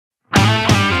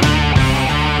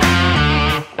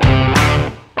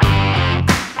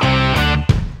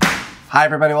Hi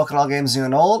everybody, welcome to All Games New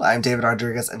and Old. I'm David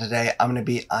Rodriguez, and today I'm going to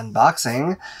be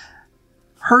unboxing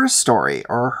HerStory,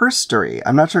 or HerStory.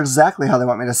 I'm not sure exactly how they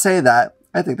want me to say that.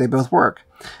 I think they both work.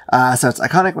 So it's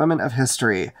Iconic Women of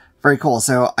History. Very cool.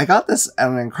 So I got this at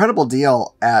an incredible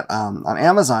deal at on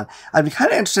Amazon. I'd be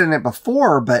kind of interested in it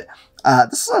before, but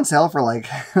this was on sale for it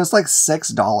was like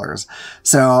 $6.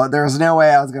 So there was no way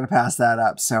I was going to pass that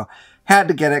up. So had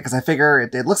to get it because I figure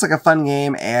it looks like a fun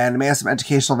game and it may have some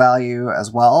educational value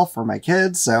as well for my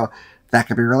kids. So that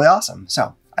could be really awesome.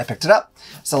 So I picked it up.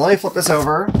 So let me flip this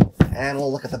over and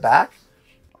we'll look at the back.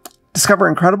 Discover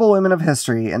incredible women of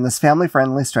history in this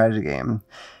family-friendly strategy game.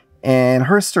 In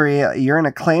HerStory, you're an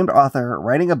acclaimed author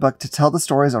writing a book to tell the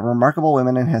stories of remarkable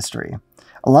women in history.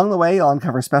 Along the way, you'll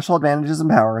uncover special advantages and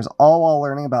powers, all while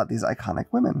learning about these iconic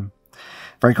women.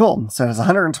 Very cool. So there's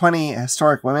 120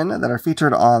 historic women that are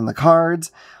featured on the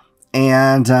cards.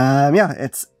 And yeah,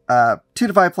 it's 2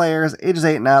 to 5 players, ages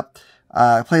 8 and up.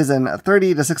 Plays in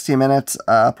 30 to 60 minutes.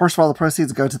 A portion of all the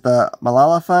proceeds go to the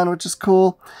Malala Fund, which is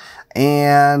cool.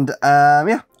 And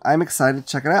yeah, I'm excited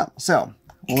to check it out. So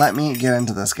let me get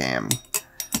into this game.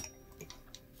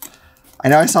 I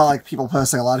know I saw people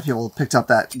posting, a lot of people picked up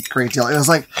that great deal. It was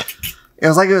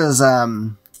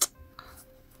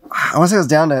I want to say it was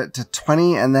down to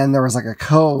 20, and then there was a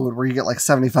code where you get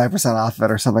 75% off of it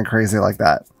or something crazy like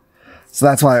that. So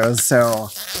that's why it was so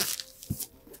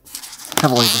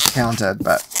heavily discounted,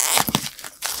 but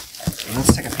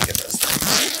let's take a peek at this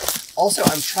thing. Also,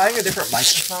 I'm trying a different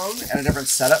microphone and a different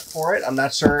setup for it. I'm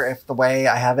not sure if the way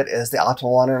I have it is the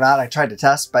optimal one or not. I tried to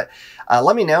test, but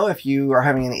let me know if you are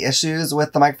having any issues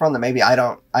with the microphone that maybe I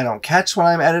don't catch when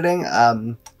I'm editing.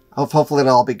 Hopefully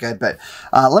it'll all be good, but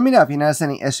let me know if you notice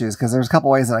any issues, because there's a couple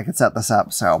ways that I could set this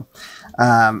up. So,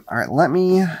 all right, let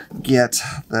me get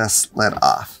this lid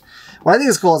off. What I think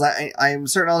is cool is I'm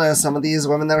certain I'll know some of these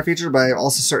women that are featured, but I'm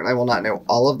also certain I will not know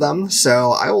all of them.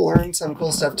 So I will learn some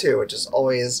cool stuff too, which is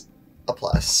always a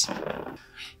plus.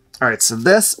 All right, so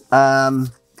this, oh,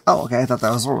 okay, I thought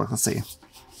that was work. Let's see.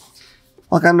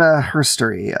 Welcome to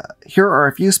HerStory. Here are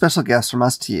a few special gifts from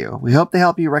us to you. We hope they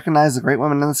help you recognize the great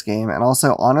women in this game and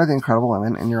also honor the incredible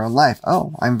women in your own life.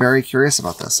 Oh, I'm very curious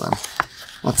about this one.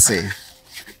 Let's see.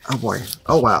 Oh boy.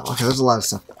 Oh wow. Okay, there's a lot of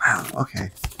stuff. Wow.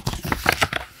 Okay.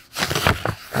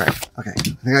 All right. Okay.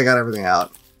 I think I got everything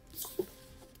out.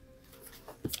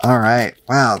 All right.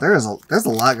 Wow. There's a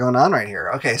lot going on right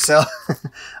here. Okay, so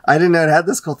I didn't know it had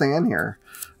this cool thing in here.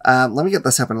 Let me get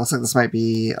this open. It looks like this might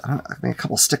be a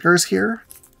couple stickers here.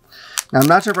 Now, I'm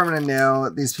not sure if I'm going to know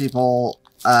these people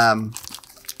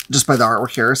just by the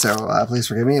artwork here, so please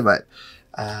forgive me, but,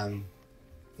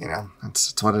 you know,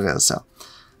 that's what it is. So,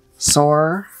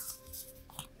 Soar,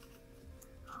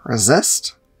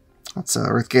 Resist, that's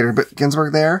Ruth Gator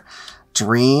Ginsburg there,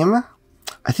 Dream,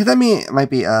 I think that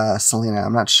might be Selena,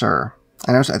 I'm not sure.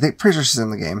 Pretty sure she's in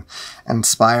the game.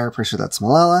 Inspire, pretty sure that's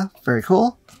Malala, very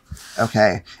cool.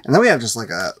 Okay, and then we have just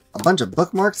a bunch of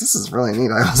bookmarks. This is really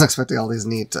neat. I was expecting all these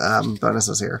neat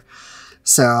bonuses here.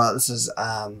 So this is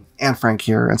Anne Frank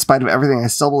here. In spite of everything, I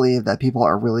still believe that people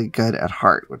are really good at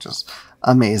heart, which is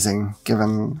amazing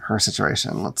given her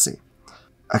situation. Let's see.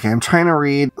 Okay, I'm trying to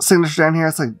read signature down here.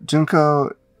 It's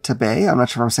Junko Tabe. I'm not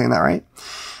sure if I'm saying that right.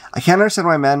 I can't understand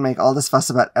why men make all this fuss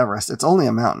about Everest. It's only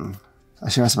a mountain.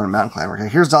 She must have been a mountain climber. Okay,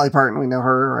 here's Dolly Parton. We know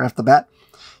her right off the bat.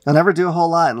 You'll never do a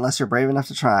whole lot unless you're brave enough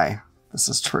to try. This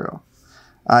is true.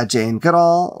 Jane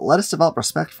Goodall, let us develop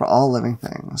respect for all living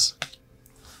things.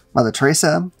 Mother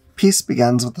Teresa, peace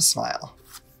begins with a smile.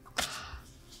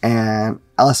 And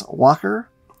Alice Walker,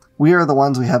 we are the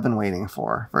ones we have been waiting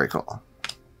for. Very cool.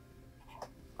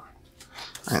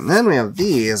 And then we have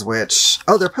these, which,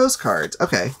 oh, they're postcards.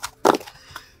 Okay.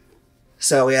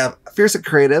 So we have Fierce and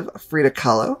Creative, Frida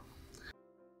Kahlo.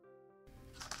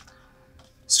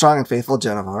 Strong and Faithful,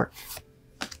 Joan of Arc.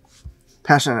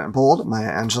 Passionate and Bold, Maya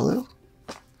Angelou.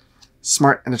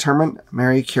 Smart and Determined,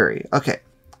 Marie Curie. Okay,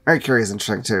 Marie Curie is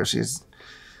interesting too. She's,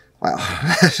 wow,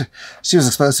 she was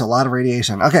exposed to a lot of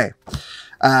radiation. Okay,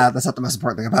 that's not the most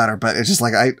important thing about her, but it's just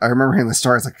I remember hearing the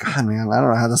story. It's God, man, I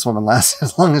don't know how this woman lasted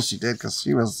as long as she did, because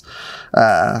she had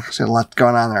a lot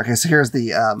going on there. Okay, so here's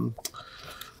the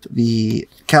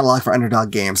catalog for Underdog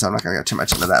Games, so I'm not going to go too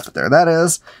much into that, but there that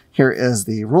is. Here is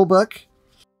the rule book.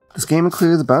 This game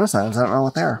includes bonus items. I don't know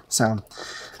what they are. So,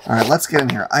 all right, let's get in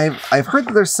here. I've heard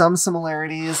that there's some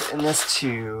similarities in this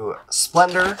to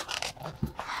Splendor,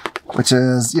 which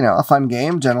is, you know, a fun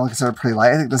game, generally considered pretty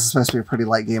light. I think this is supposed to be a pretty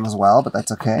light game as well, but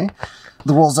that's okay.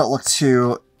 The rules don't look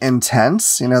too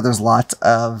intense. You know, there's lots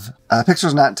of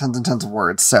pictures, not tons and tons of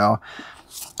words. So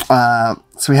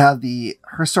we have the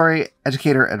HerStory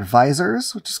Educator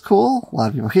Advisors, which is cool. A lot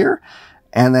of people here.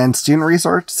 And then student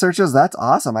researches, that's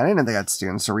awesome. I didn't know they had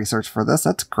students to research for this.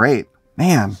 That's great.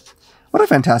 Man, what a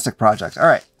fantastic project. All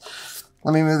right,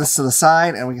 let me move this to the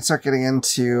side and we can start getting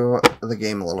into the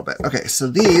game a little bit. Okay, so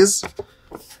these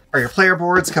are your player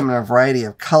boards, come in a variety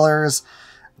of colors.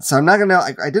 So I'm not gonna know,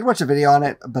 I did watch a video on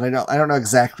it, but I don't know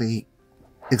exactly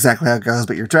how it goes,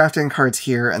 but you're drafting cards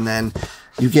here, and then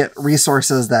you get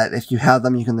resources that if you have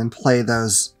them, you can then play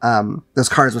those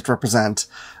cards which represent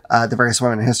the various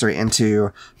women in history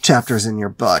into chapters in your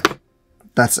book.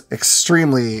 That's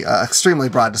extremely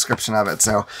broad description of it.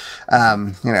 So,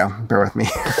 you know, bear with me.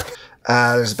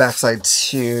 There's a backside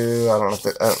too. I don't know if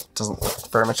it doesn't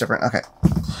look very much different. Okay.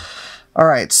 All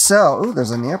right. So, ooh,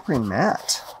 there's a neoprene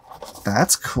mat.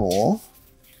 That's cool.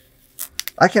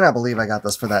 I cannot believe I got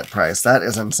this for that price. That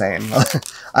is insane.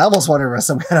 I almost wonder if it was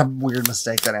some kind of weird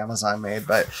mistake that Amazon made,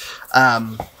 but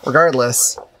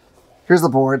regardless, here's the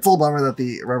board. It's a little bummer that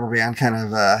the rubber band kind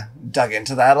of dug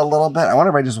into that a little bit. I wonder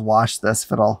if I just wash this,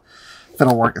 if it'll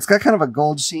work. It's got kind of a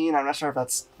gold sheen. I'm not sure if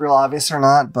that's real obvious or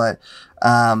not, but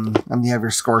and you have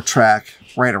your score track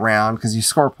right around, because you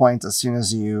score points as soon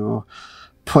as you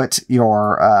put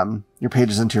your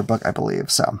pages into your book, I believe.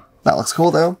 So that looks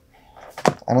cool though.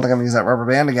 I don't think I'm gonna use that rubber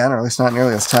band again, or at least not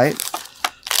nearly as tight.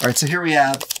 All right, so here we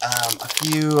have a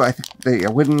few, I think,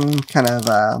 wooden kind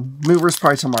of movers,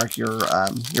 probably to mark your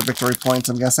victory points,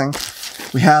 I'm guessing.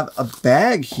 We have a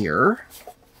bag here.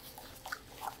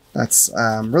 That's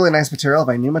really nice material. If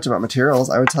I knew much about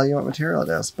materials, I would tell you what material it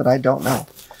is, but I don't know.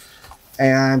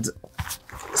 And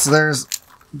so there's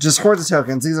just hordes of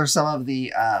tokens. These are some of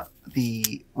the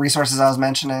resources I was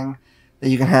mentioning that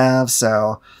you can have.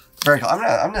 So very cool. I'm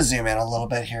gonna zoom in a little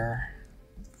bit here.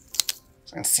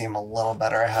 So I can see them a little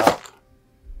better, I hope.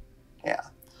 Yeah.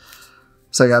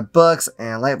 So I got books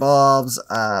and light bulbs,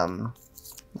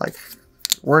 like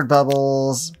word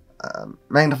bubbles,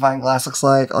 magnifying glass looks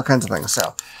like, all kinds of things.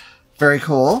 So very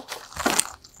cool.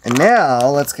 And now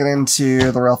let's get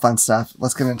into the real fun stuff.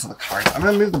 Let's get into the cards. I'm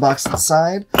gonna move the box to the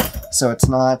side so it's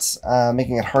not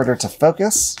making it harder to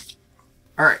focus.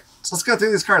 All right. So let's go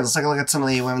through these cards. Let's take a look at some of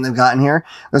the women they've got in here.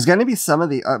 There's going to be some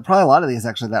of the, probably a lot of these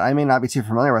actually, that I may not be too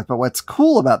familiar with. But what's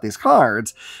cool about these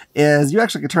cards is you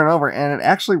actually can turn over and it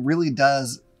actually really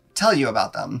does tell you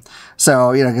about them.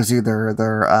 So, you know, it gives you their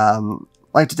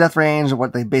life to death range,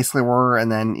 what they basically were,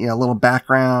 and then, you know, a little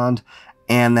background,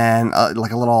 and then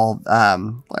like a little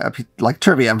like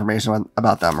trivia information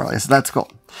about them, really. So that's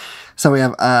cool. So we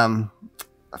have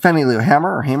Fannie Lou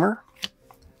Hamer,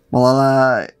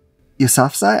 Malala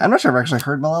Yousafzai. I'm not sure I've actually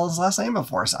heard Malala's last name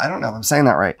before, so I don't know if I'm saying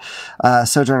that right.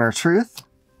 Sojourner Truth,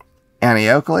 Annie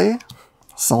Oakley,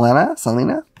 Selena,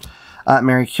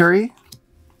 Mary Curie,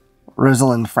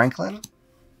 Rosalind Franklin,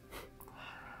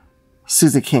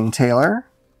 Susie King Taylor,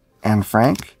 Anne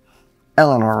Frank,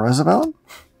 Eleanor Roosevelt,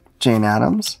 Jane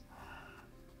Addams,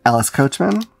 Alice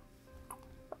Coachman,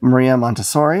 Maria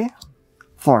Montessori,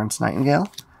 Florence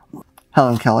Nightingale,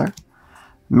 Helen Keller,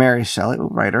 Mary Shelley,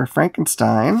 writer,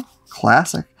 Frankenstein,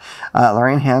 classic,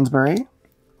 Lorraine Hansberry,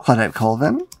 Claudette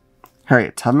Colvin,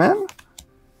 Harriet Tubman,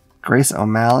 Grace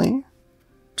O'Malley,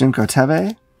 Junko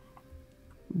Tebe,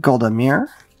 Golda Meir,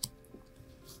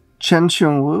 Chen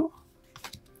Chung-woo,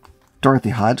 Dorothy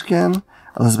Hodgkin,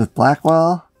 Elizabeth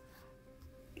Blackwell,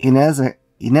 Inez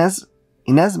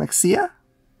Mexia,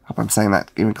 hope I'm saying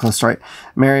that even close to right,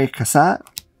 Mary Cassatt,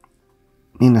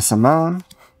 Nina Simone,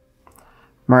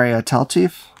 Maria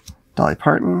Talchief, Dolly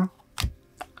Parton,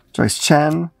 Joyce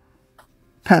Chen,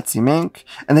 Patsy Mink,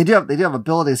 and they do have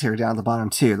abilities here down at the bottom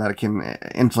too that it can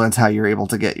influence how you're able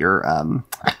to get your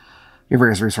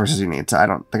various resources you need. So I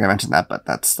don't think I mentioned that, but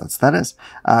that is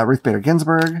Ruth Bader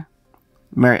Ginsburg,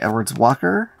 Mary Edwards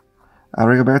Walker,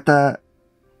 Rigoberta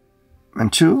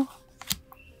Menchú,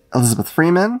 Elizabeth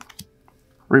Freeman,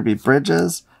 Ruby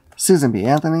Bridges, Susan B.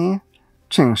 Anthony,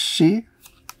 Ching Shi,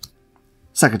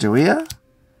 Sacagawea,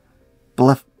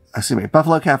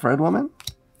 Buffalo Calf Road Woman,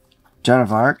 Joan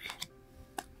of Arc,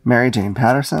 Mary Jane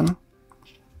Patterson.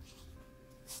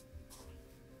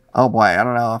 Oh boy, I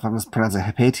don't know if I'm just pronouncing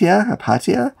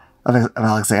Hypatia of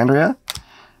Alexandria,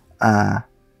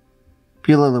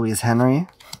 Beulah Louise Henry,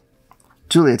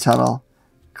 Julia Tuttle,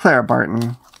 Clara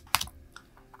Barton,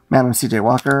 Madam C.J.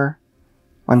 Walker,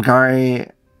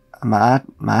 Wangari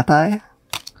Maathai,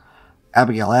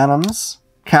 Abigail Adams,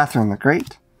 Catherine the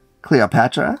Great,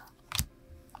 Cleopatra,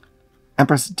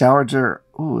 Empress Dowager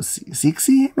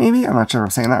Zixi, maybe? I'm not sure if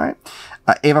I'm saying that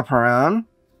right. Eva Peron.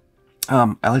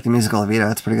 I like the musical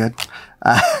Evita. It's pretty good.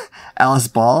 Alice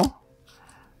Ball.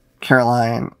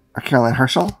 Caroline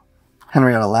Herschel.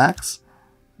 Henrietta Lacks.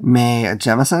 Mae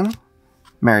Jemison.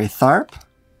 Mary Tharp.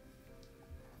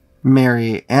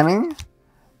 Mary Anning.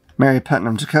 Mary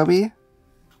Putnam Jacobi,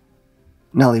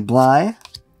 Nellie Bly,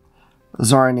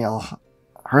 Zora Neale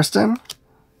Hurston,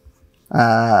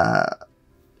 Josefa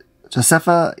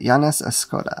Yanis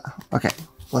Escoda. Okay,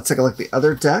 let's take a look at the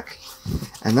other deck.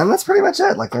 And then that's pretty much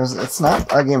it. Like, it's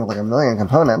not a game with like a million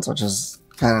components, which is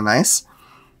kind of nice.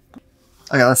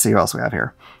 Okay, let's see who else we have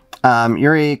here.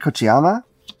 Yuri Kochiyama,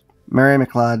 Mary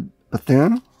McLeod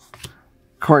Bethune,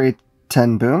 Corey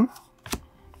Ten Boom,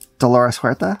 Dolores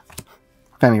Huerta,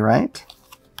 Fanny Wright,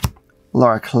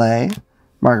 Laura Clay,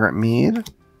 Margaret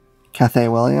Mead, Cathay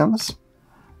Williams,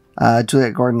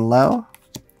 Juliet Gordon-Lowe,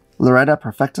 Loretta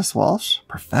Perfectus Walsh.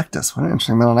 Perfectus, what an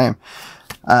interesting middle name.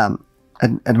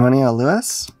 Edmonia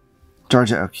Lewis,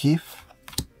 Georgia O'Keeffe,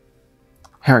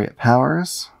 Harriet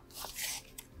Powers,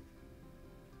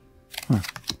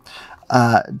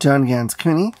 Joan Gans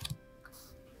Cooney,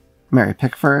 Mary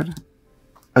Pickford,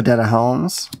 Odetta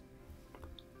Holmes,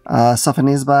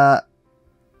 Sofonisba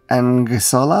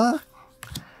Anguissola,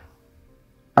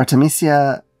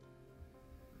 Artemisia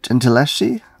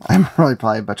Gentileschi. I'm really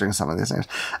probably butchering some of these names.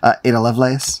 Ada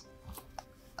Lovelace,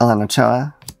 Elena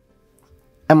Choa,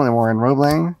 Emily Warren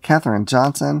Roebling, Katherine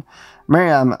Johnson,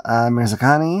 Miriam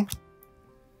Mirzakani,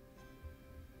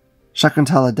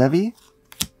 Shakuntala Devi,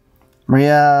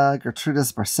 Maria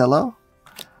Gertrudis Barcelo,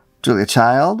 Julia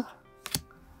Child,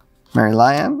 Mary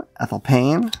Lyon, Ethel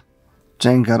Payne,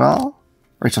 Jane Goodall,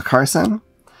 Rachel Carson,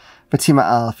 Fatima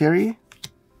Al-Firi,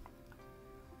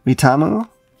 Vitamu,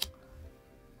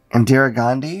 Indira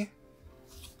Gandhi,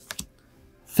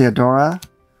 Theodora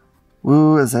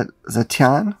Wu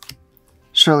Zetian,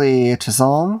 Shirley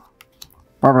Chisholm,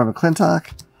 Barbara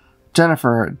McClintock,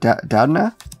 Jennifer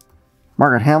Doudna,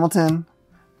 Margaret Hamilton,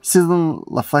 Susan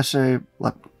Laflèche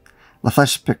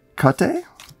Picote,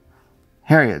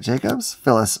 Harriet Jacobs,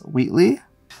 Phyllis Wheatley.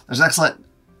 There's an excellent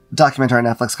documentary on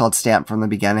Netflix called Stamped from the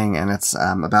Beginning, and it's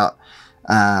about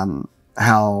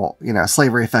how, you know,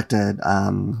 slavery affected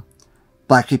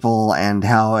Black people and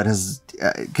how it has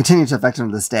continued to affect them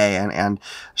to this day. And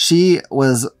she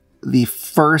was the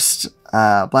first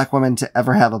Black woman to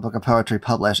ever have a book of poetry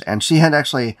published, and she had to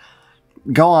actually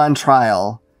go on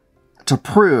trial to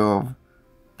prove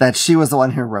that she was the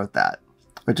one who wrote that,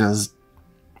 which is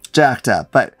jacked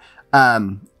up. But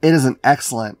it is an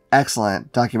excellent,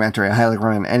 excellent documentary. I highly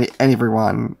recommend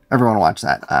everyone watch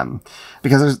that.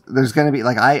 Because there's going to be,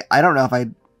 like, I don't know if I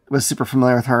was super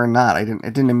familiar with her or not. it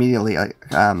didn't immediately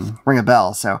ring a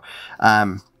bell. So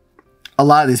a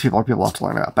lot of these people are people we'll have to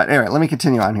learn about. But anyway, let me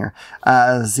continue on here.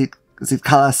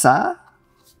 Zitkala Sa,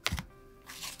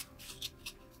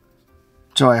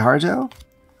 Joy Harjo,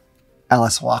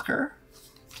 Alice Walker,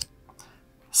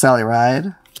 Sally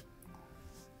Ride,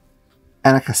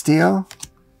 Anna Castillo,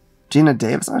 Gina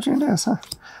Davis, huh?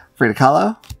 Frida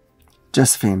Kahlo,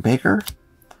 Josephine Baker,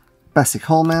 Bessie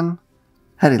Coleman,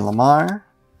 Hedy Lamarr,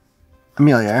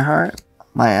 Amelia Earhart,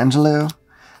 Maya Angelou,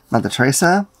 Mother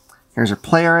Teresa. Here's your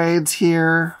player aids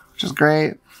here, which is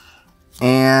great.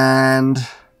 And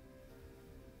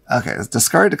okay, it's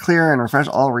discard to clear and refresh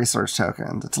all research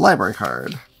tokens. It's a library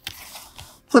card.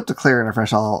 Flip to clear and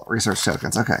refresh all research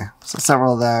tokens. Okay, so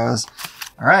several of those.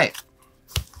 All right.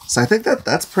 So I think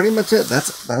that's pretty much it.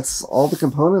 That's all the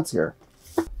components here.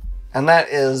 And that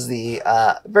is the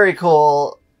very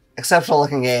cool, exceptional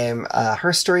looking game,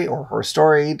 HerStory or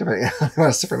HerStory, depending on how you want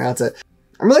us to pronounce it.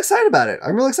 I'm really excited about it.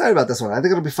 I'm really excited about this one. I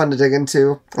think it'll be fun to dig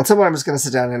into. At some point, I'm just going to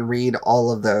sit down and read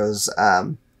all of those,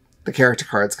 the character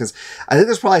cards, because I think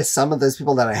there's probably some of those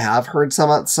people that I have heard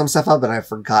some stuff of, but I've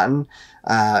forgotten,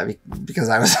 because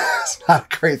I was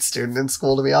not a great student in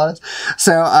school, to be honest.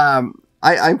 So,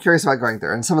 I'm curious about going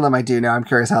through, and some of them I do know. I'm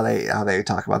curious how they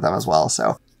talk about them as well.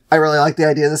 So I really like the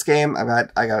idea of this game.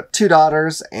 I got 2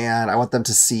 daughters, and I want them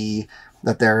to see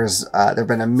that there've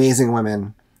been amazing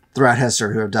women throughout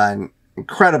history who have done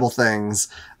incredible things,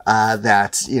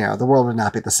 that, you know, the world would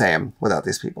not be the same without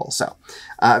these people. So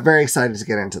very excited to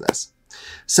get into this.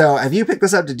 So have you picked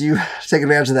this up? Did you take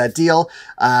advantage of that deal?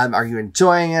 Are you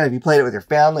enjoying it? Have you played it with your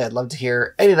family? I'd love to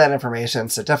hear any of that information,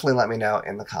 so definitely let me know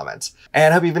in the comments.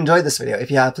 And I hope you've enjoyed this video. If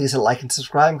you have, please hit like and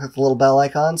subscribe and click the little bell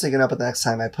icon so you can know about the next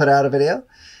time I put out a video.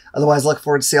 Otherwise, look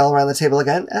forward to see you all around the table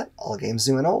again at All Games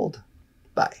New and Old.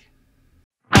 Bye.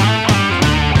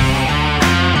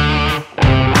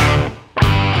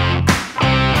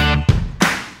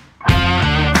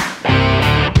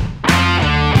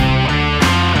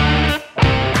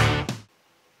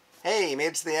 Hey, you made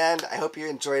it to the end. I hope you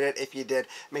enjoyed it. If you did,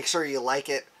 make sure you like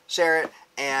it, share it,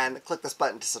 and click this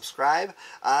button to subscribe.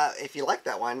 If you like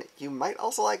that one, you might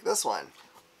also like this one.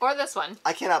 Or this one.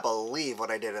 I cannot believe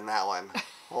what I did in that one.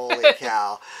 Holy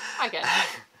cow. I can.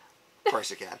 Of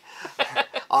course you can.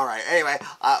 All right. Anyway,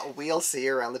 we'll see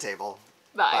you around the table.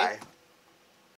 Bye. Bye.